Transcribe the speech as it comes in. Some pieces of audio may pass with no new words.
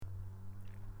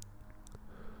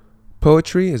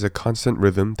Poetry is a constant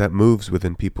rhythm that moves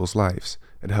within people's lives.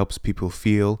 It helps people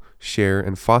feel, share,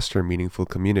 and foster meaningful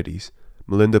communities.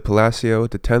 Melinda Palacio,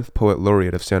 the 10th Poet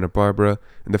Laureate of Santa Barbara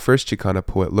and the first Chicana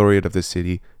Poet Laureate of the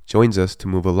city, joins us to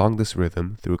move along this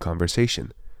rhythm through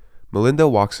conversation. Melinda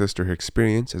walks us through her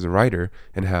experience as a writer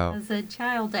and how, as a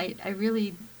child, I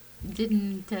really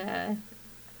didn't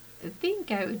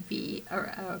think I would be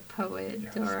a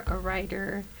poet or a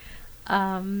writer.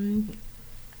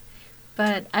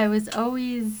 But I was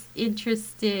always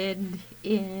interested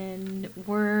in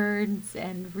words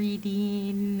and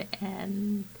reading,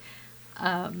 and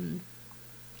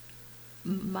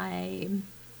my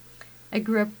I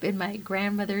grew up in my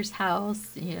grandmother's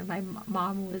house. You know, my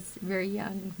mom was a very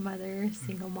young mother,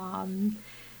 single mom,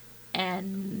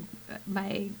 and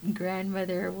my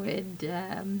grandmother would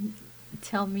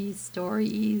tell me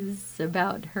stories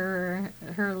about her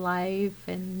life,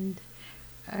 and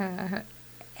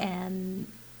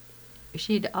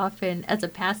she'd often, as a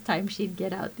pastime, she'd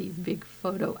get out these big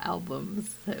photo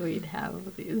albums that we'd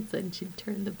have these, and she'd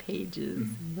turn the pages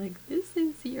and like, this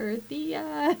is your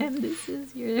Thea and this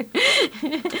is your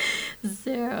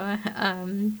so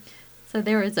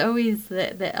there was always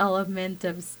the element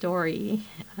of story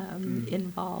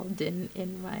involved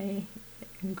in my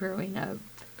growing up.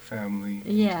 Family,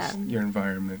 Yeah. your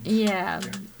environment. Yeah.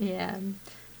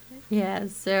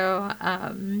 So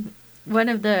one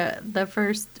of the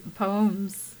first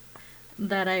poems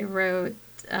that I wrote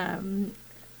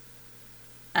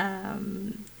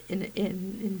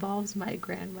involves my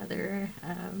grandmother,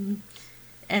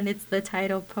 and it's the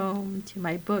title poem to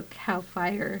my book, How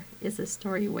Fire is a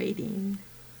Story Waiting.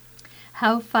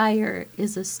 How fire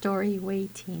is a story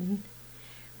waiting.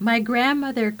 My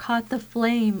grandmother caught the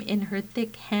flame in her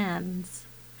thick hands,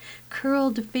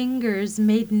 curled fingers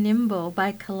made nimble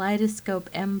by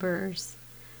kaleidoscope embers.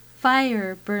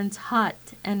 Fire burns hot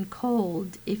and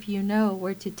cold if you know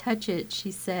where to touch it,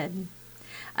 she said.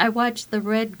 I watched the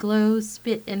red glow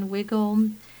spit and wiggle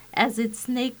as it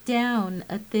snaked down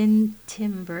a thin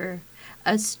timber,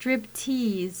 a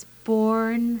striptease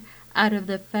born out of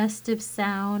the festive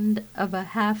sound of a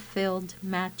half-filled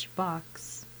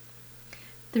matchbox.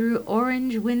 Through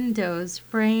orange windows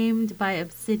framed by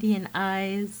obsidian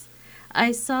eyes,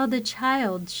 I saw the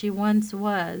child she once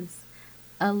was,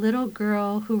 a little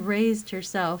girl who raised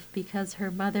herself because her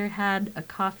mother had a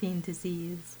coughing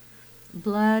disease.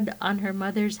 Blood on her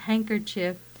mother's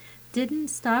handkerchief didn't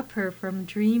stop her from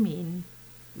dreaming.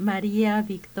 Maria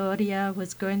Victoria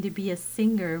was going to be a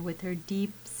singer with her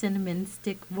deep cinnamon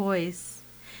stick voice.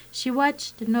 She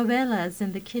watched novelas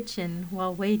in the kitchen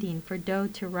while waiting for dough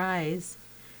to rise,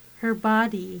 her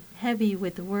body heavy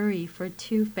with worry for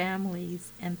 2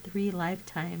 families and 3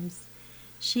 lifetimes.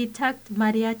 She tucked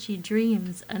mariachi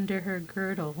dreams under her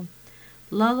girdle.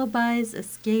 Lullabies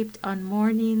escaped on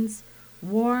mornings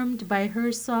warmed by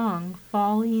her song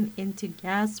falling into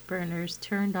gas burners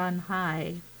turned on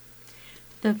high.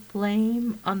 The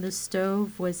flame on the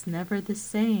stove was never the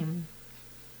same.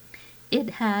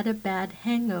 It had a bad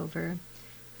hangover,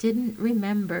 didn't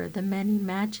remember the many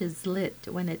matches lit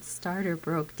when its starter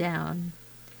broke down.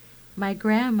 My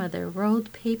grandmother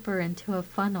rolled paper into a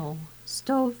funnel,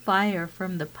 stove fire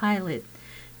from the pilot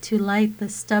to light the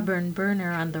stubborn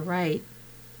burner on the right.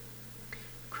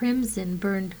 Crimson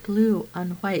burned blue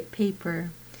on white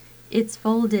paper, its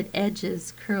folded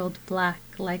edges curled black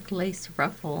like lace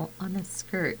ruffle on a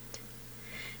skirt.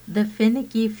 The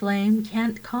finicky flame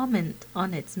can't comment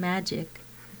on its magic.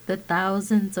 The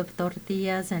thousands of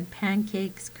tortillas and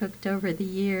pancakes cooked over the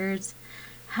years,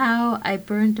 how I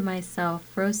burned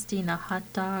myself roasting a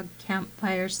hot dog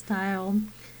campfire style,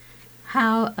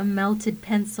 how a melted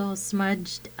pencil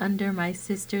smudged under my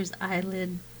sister's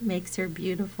eyelid makes her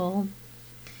beautiful.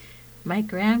 My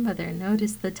grandmother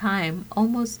noticed the time,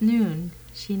 almost noon.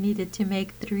 She needed to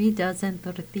make 3 dozen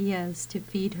tortillas to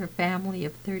feed her family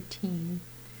of 13.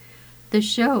 The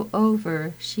show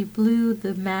over, she blew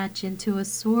the match into a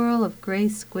swirl of gray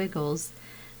squiggles,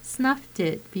 snuffed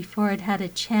it before it had a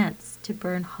chance to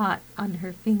burn hot on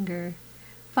her finger.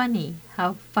 Funny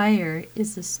how fire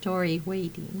is a story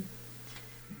waiting.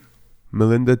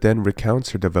 Melinda then recounts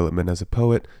her development as a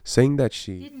poet, saying that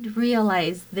she didn't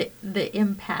realize the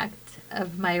impact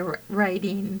of my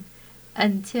writing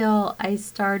until I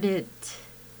started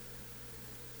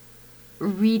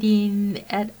reading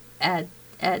at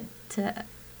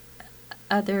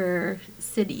other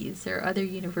cities or other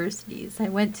universities. I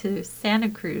went to Santa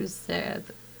Cruz,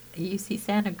 UC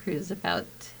Santa Cruz, about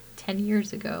 10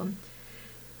 years ago,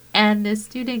 and a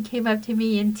student came up to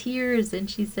me in tears, and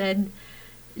she said,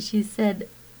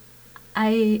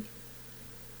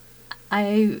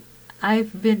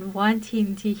 I've been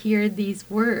wanting to hear these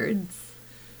words.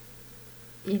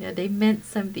 You know, they meant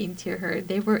something to her.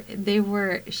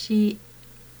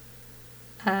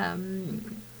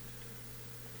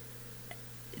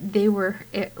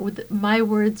 My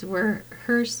words were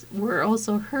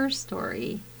also her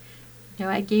story. You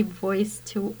know, I gave voice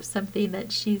to something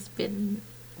that she's been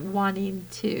wanting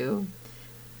to,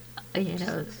 you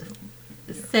know,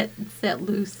 set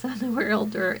loose on the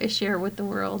world or share with the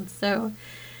world. So,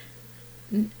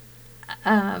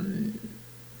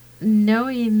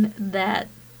 knowing that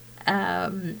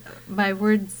my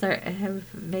words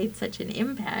have made such an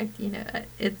impact, you know,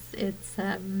 it's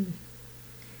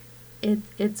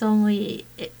only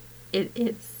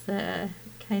it's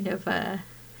kind of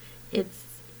it's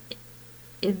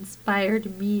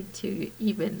inspired me to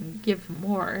even give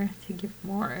more,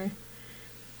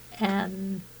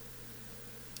 and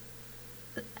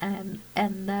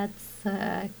that's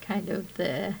kind of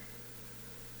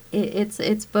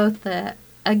it's both a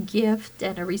gift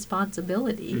and a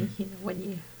responsibility. You know, when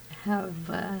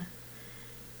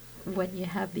you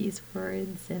have these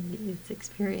words and these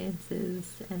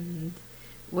experiences, and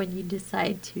when you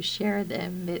decide to share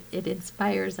them, it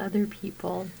inspires other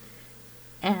people,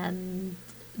 and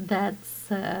that's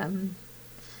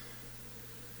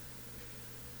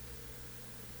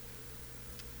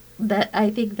that I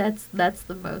think that's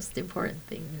the most important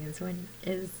thing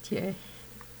is to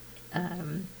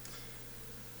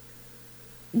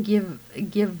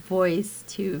give voice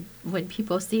to when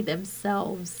people see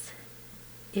themselves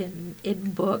in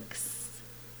books,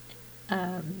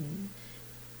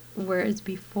 whereas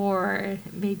before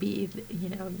maybe, you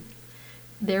know,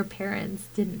 their parents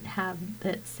didn't have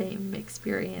that same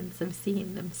experience of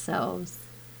seeing themselves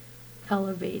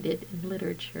elevated in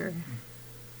literature.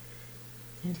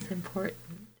 It's important.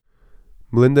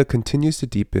 Melinda continues to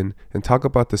deepen and talk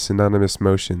about the synonymous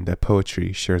motion that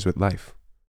poetry shares with life.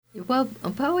 Well,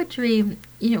 poetry,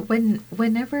 you know,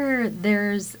 whenever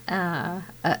there's a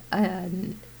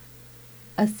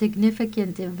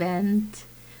significant event,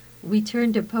 we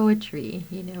turn to poetry.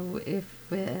 You know, if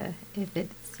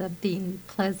it's something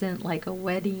pleasant like a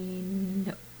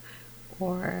wedding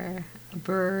or a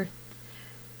birth,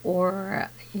 or,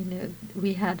 you know,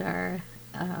 we had our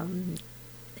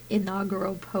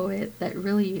inaugural poet that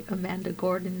really, Amanda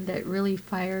Gordon, that really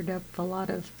fired up a lot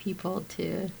of people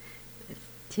to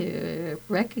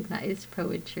recognize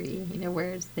poetry, you know,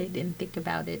 whereas they didn't think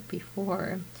about it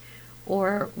before.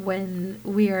 Or when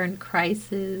we are in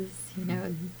crisis, you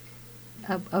know,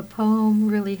 a poem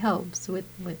really helps with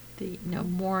the, you know,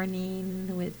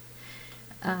 mourning, with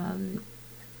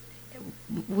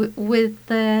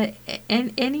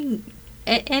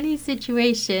any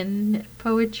situation.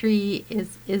 Poetry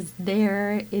is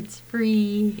there. It's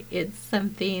free. It's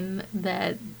something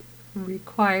that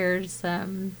requires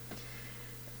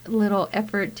little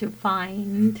effort to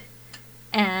find,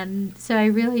 and so I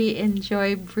really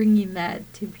enjoy bringing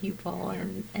that to people,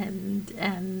 and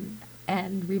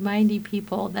reminding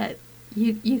people that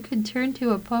you could turn to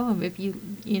a poem if you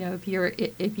know, if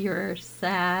you're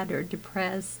sad or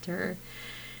depressed, or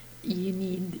you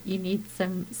need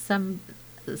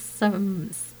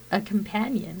a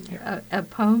companion. A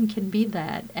poem can be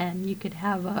that, and you could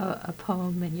have a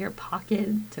poem in your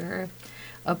pocket, or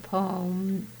a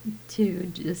poem to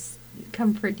just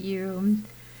comfort you.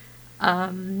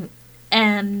 And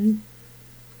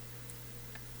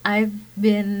I've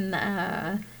been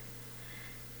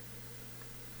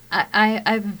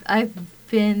I've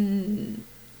been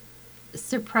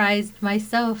surprised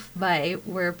myself by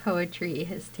where poetry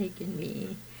has taken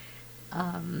me.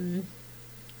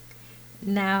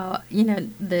 Now, you know,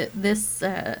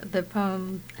 the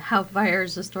poem "How Fire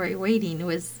Is a Story Waiting"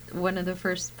 was one of the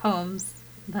first poems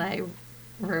that I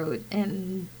wrote,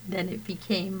 and then it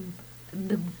became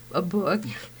a book,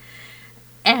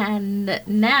 and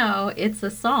now it's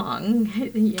a song.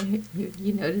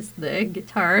 You notice the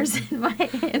guitars in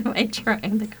my truck,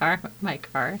 in my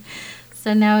car.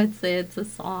 So now it's a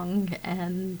song,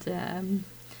 and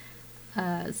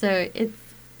so it's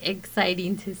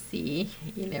exciting to see,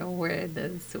 you know, where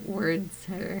those words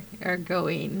are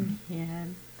going. Yeah.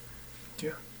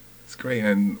 It's great.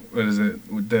 And what is it,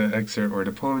 with the excerpt or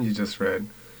the poem you just read,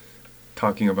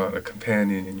 talking about a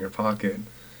companion in your pocket,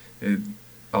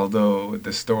 although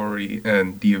the story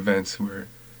and the events were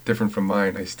different from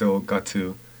mine, I still got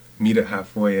to meet it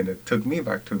halfway, and it took me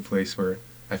back to a place where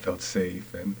I felt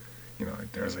safe, and, you know,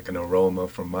 there's like an aroma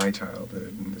from my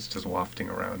childhood, and it's just wafting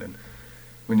around. And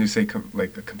when you say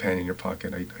like a companion in your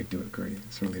pocket, I do agree.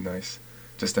 It's really nice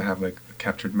just to have like a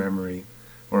captured memory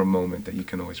or a moment that you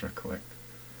can always recollect.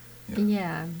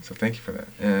 Yeah. So thank you for that.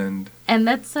 And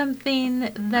that's something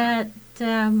that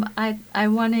I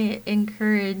want to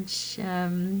encourage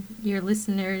your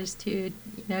listeners to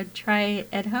try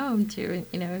at home, to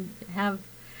have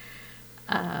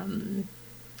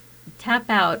tap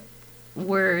out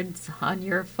words on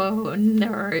your phone,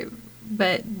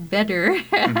 but better.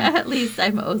 At least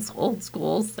I'm old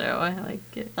school, so I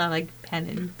like pen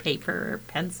and paper, or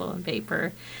pencil and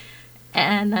paper.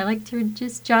 And I like to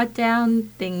just jot down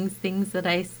things that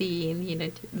I see, and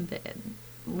that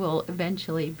will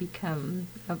eventually become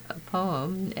a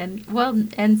poem.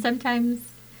 And sometimes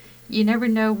you never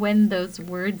know when those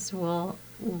words will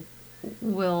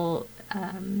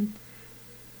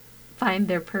find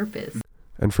their purpose.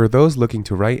 And for those looking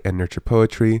to write and nurture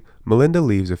poetry, Melinda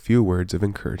leaves a few words of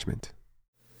encouragement.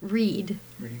 Read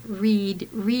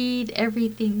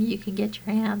everything you can get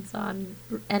your hands on,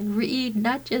 and read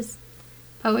not just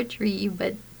poetry,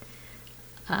 but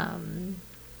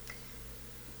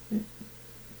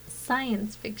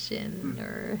science fiction,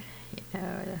 or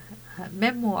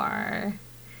memoir,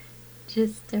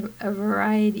 just a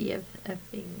variety of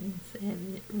things.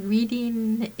 And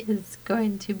reading is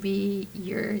going to be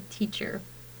your teacher.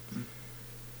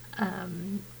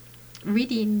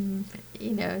 Reading,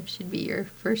 should be your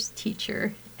first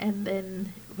teacher, and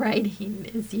then writing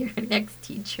is your next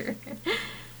teacher.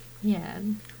 Yeah.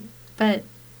 But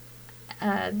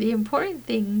the important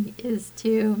thing is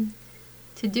to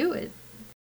do it.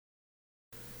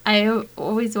 I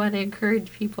always want to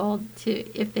encourage people to,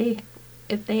 if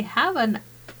they have an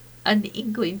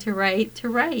inkling to write,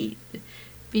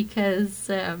 because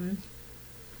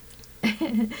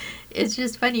it's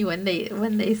just funny when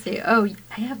they say, "Oh,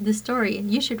 I have this story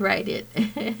and you should write it."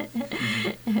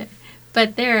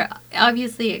 But they're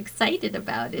obviously excited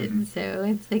about it. So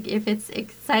it's like, if it's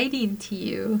exciting to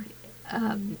you,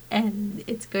 and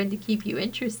it's going to keep you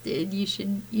interested, you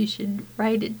should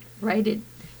write it